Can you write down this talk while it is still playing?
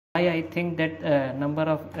I think that number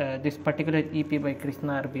of this particular EP by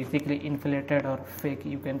Krishna are basically inflated or fake,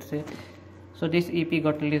 you can say. So this EP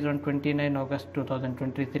got released on 29 August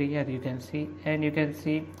 2023, as you can see, and you can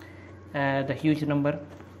see the huge number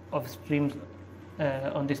of streams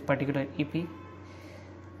on this particular EP,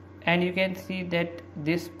 and you can see that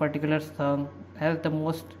this particular song has the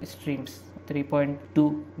most streams,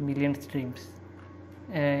 3.2 million streams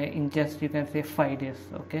in just, you can say, 5 days.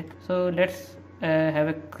 Okay, so let's have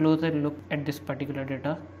a closer look at this particular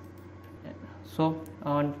data. So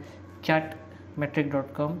on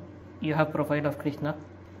chartmetric.com you have profile of Krishna,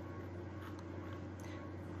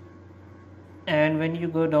 and when you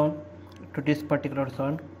go down to this particular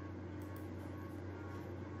song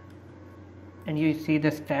and you see the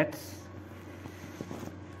stats,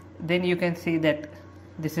 then you can see that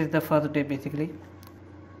this is the first day. Basically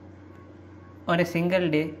on a single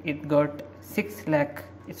day it got 6 lakh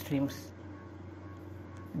streams.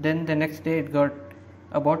 Then the next day it got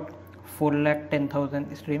about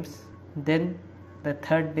 4,10,000 streams. Then the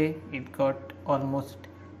third day it got almost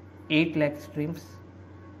 8 lakh streams.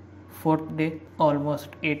 Fourth day almost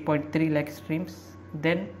 8.3 lakh streams.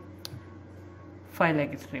 Then 5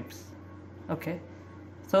 lakh streams. Okay,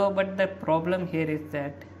 so but the problem here is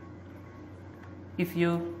that if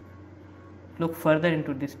you look further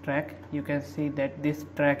into this track, you can see that this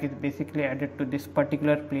track is basically added to this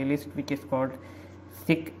particular playlist, which is called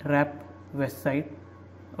Sikh Rap West Side.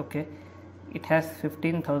 Okay, it has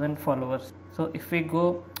 15,000 followers. So if we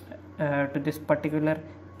go to this particular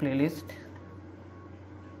playlist,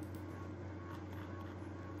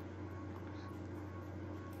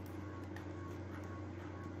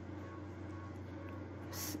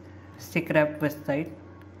 Sikh Rap West Side,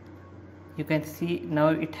 you can see now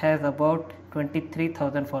it has about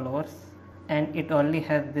 23,000 followers, and it only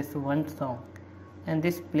has this one song. And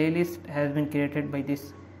this playlist has been created by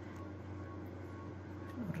this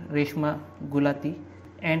Reshma Gulati,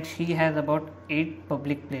 and she has about 8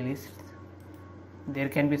 public playlists. There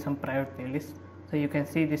can be some private playlists. So you can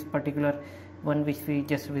see this particular one which we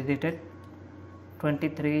just visited,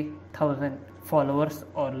 23,000 followers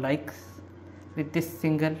or likes with this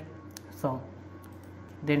single song.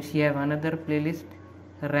 Then she have another playlist,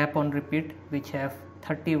 Rap on Repeat, which have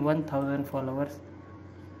 31,000 followers.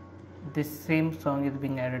 This same song is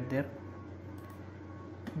being added there.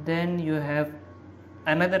 Then you have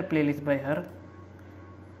another playlist by her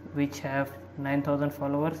which have 9,000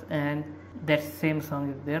 followers, and that same song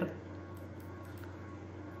is there.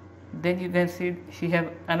 Then you can see she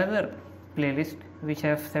have another playlist which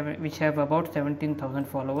have about 17,000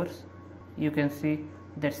 followers. You can see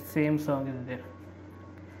that same song is there.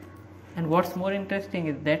 And what's more interesting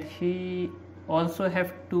is that she also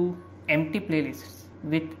have 2 empty playlists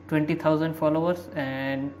with 20,000 followers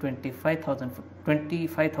and 25,000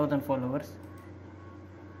 followers.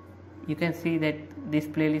 You can see that this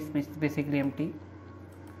playlist is basically empty,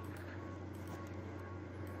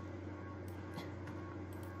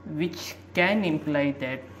 which can imply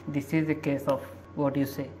that this is a case of what you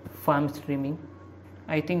say, farm streaming.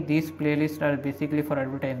 I think these playlists are basically for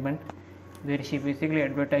advertisement, where she basically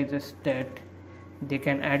advertises that they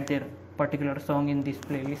can add their particular song in this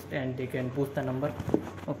playlist and they can boost the number.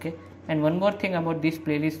 Okay, and one more thing about this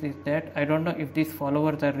playlist is that I don't know if these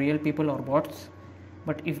followers are real people or bots,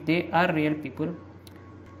 but if they are real people,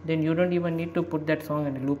 then you don't even need to put that song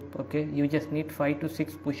in a loop. Okay, you just need 5 to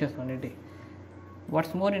 6 pushes on a day.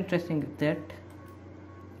 What's more interesting is that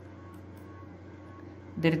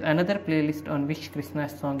there is another playlist on which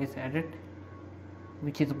Krishna's song is added,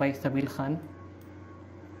 which is by Sabil Khan,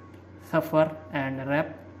 Cypher and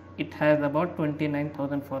Rap. It has about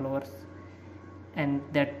 29,000 followers, and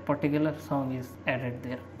that particular song is added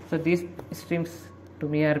there. So these streams to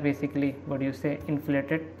me are basically what you say,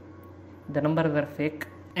 inflated. The numbers are fake,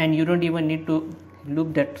 and you don't even need to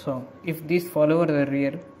loop that song. If these followers are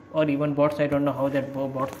real or even bots, I don't know how that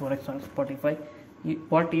bots works on Spotify.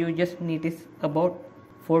 What you just need is about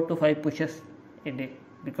 4 to 5 pushes a day,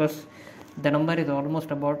 because the number is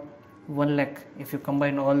almost about 1 lakh if you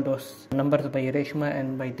combine all those numbers by Reshma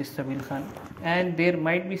and by this Sabil Khan. And there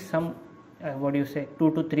might be some 2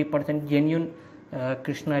 to 3% genuine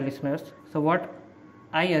Krishna listeners. So what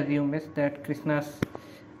I assume is that Krishna's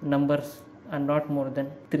numbers are not more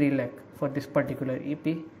than 3 lakh for this particular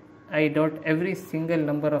EP. I doubt every single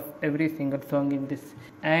number of every single song in this,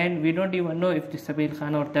 and we don't even know if this Sabil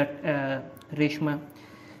Khan or that Reshma,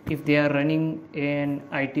 if they are running an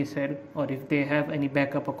IT cell or if they have any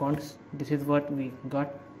backup accounts. This is what we got,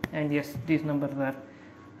 and yes, these numbers are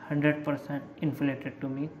 100% inflated to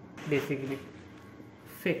me, basically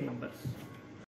fake numbers.